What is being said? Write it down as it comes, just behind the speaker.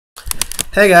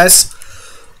Hey guys,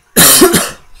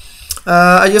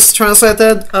 I just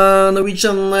translated a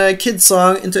Norwegian kid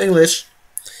song into English.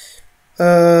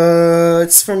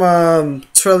 It's from a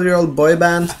 12-year-old boy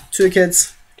band, two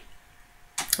kids.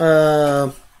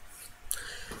 I'm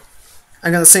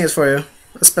gonna sing it for you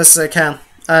as best as I can.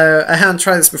 I haven't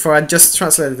tried this before, I just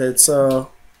translated it, so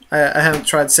I haven't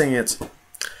tried singing it.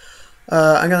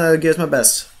 I'm gonna give it my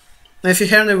best. And if you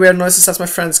hear any weird noises, that's my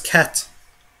friend's cat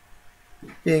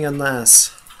being an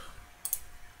ass.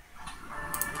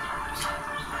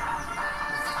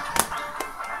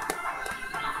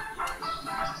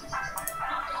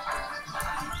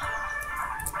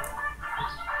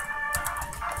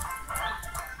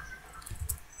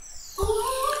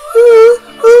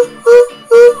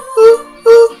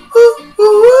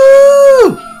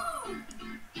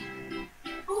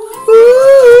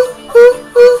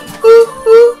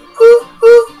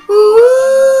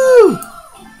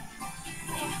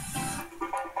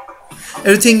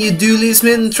 Everything you do leaves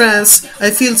me in trance. I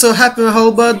feel so happy my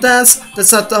whole body dance.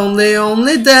 That's not only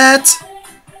that.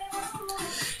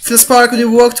 Feel a spark when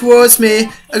you walk towards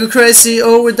me. I go crazy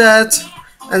over that.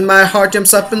 And my heart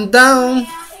jumps up and down.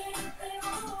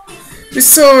 We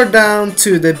soar down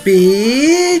to the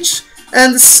beach.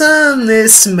 And the sun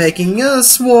is making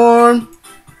us warm.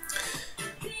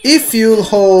 If you'll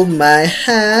hold my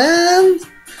hand,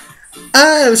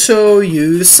 I'll show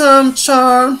you some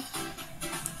charm.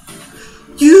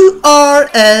 You are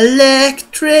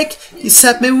electric, you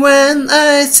set me when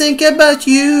I think about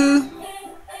you.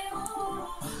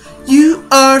 You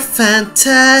are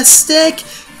fantastic,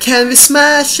 can we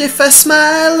smash if I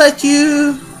smile at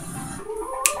you?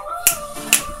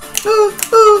 Ooh,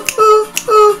 ooh, ooh,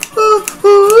 ooh, ooh,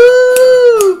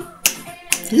 ooh.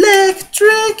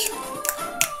 Electric.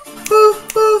 Ooh,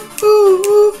 ooh, ooh,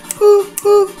 ooh, ooh,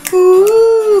 ooh,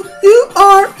 ooh. You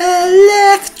are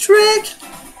electric.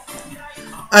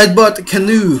 I bought a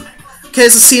canoe.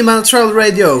 Case of zima on travel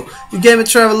radio. You gave me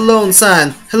travel alone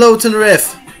sign. Hello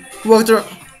Teneriffe.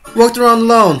 Walked around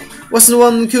alone. Wasn't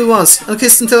one of the cool ones.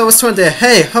 Unkissed until I was 20.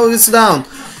 Hey, how is it down?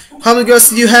 How many girls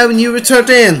did you have when you were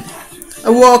 13? I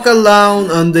walk alone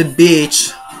on the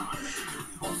beach.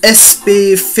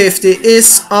 SB50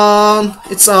 is on.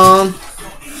 It's on.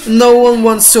 No one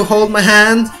wants to hold my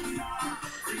hand.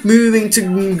 Moving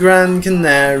to Gran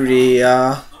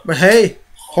Canaria. But hey,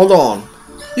 hold on.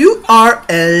 You are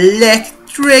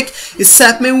electric, you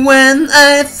set me when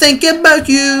I think about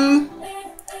you.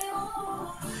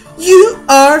 You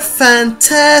are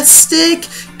fantastic,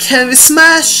 can we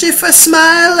smash if I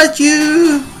smile at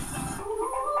you?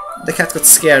 The cat got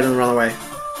scared and ran away.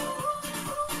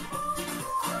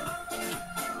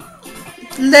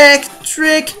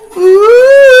 Electric, ooh,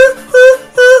 ooh, ooh,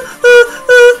 ooh,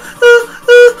 ooh,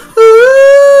 ooh,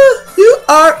 ooh. You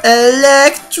are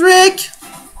electric.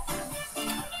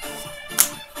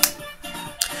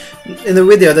 In the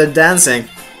video they're dancing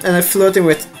and they're flirting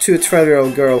with two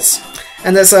 12-year-old girls,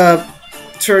 and there's a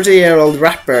 30-year-old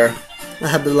rapper that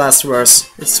had the last verse.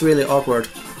 It's really awkward.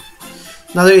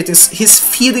 Now they're eating, he's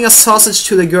feeding a sausage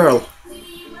to the girl.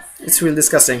 It's really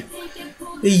disgusting.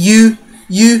 You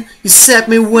set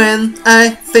me when I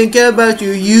think about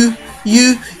you.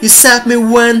 You set me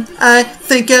when I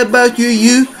think about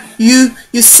you. You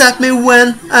set me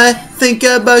when I think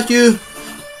about you.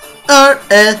 Are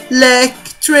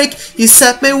electric, you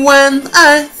set me when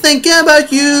I think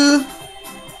about you.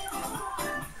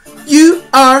 You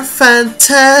are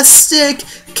fantastic,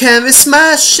 can we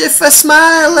smash if I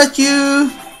smile at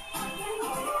you?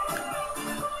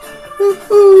 Ooh,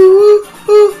 ooh,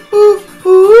 ooh, ooh,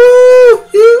 ooh.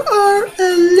 You are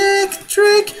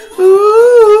electric.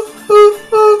 Ooh, ooh,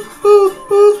 ooh, ooh,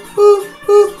 ooh, ooh,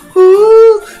 ooh,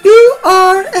 ooh. You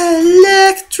are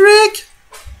electric.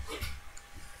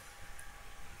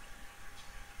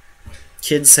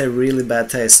 Kids have really bad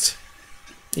taste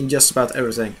in just about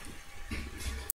everything.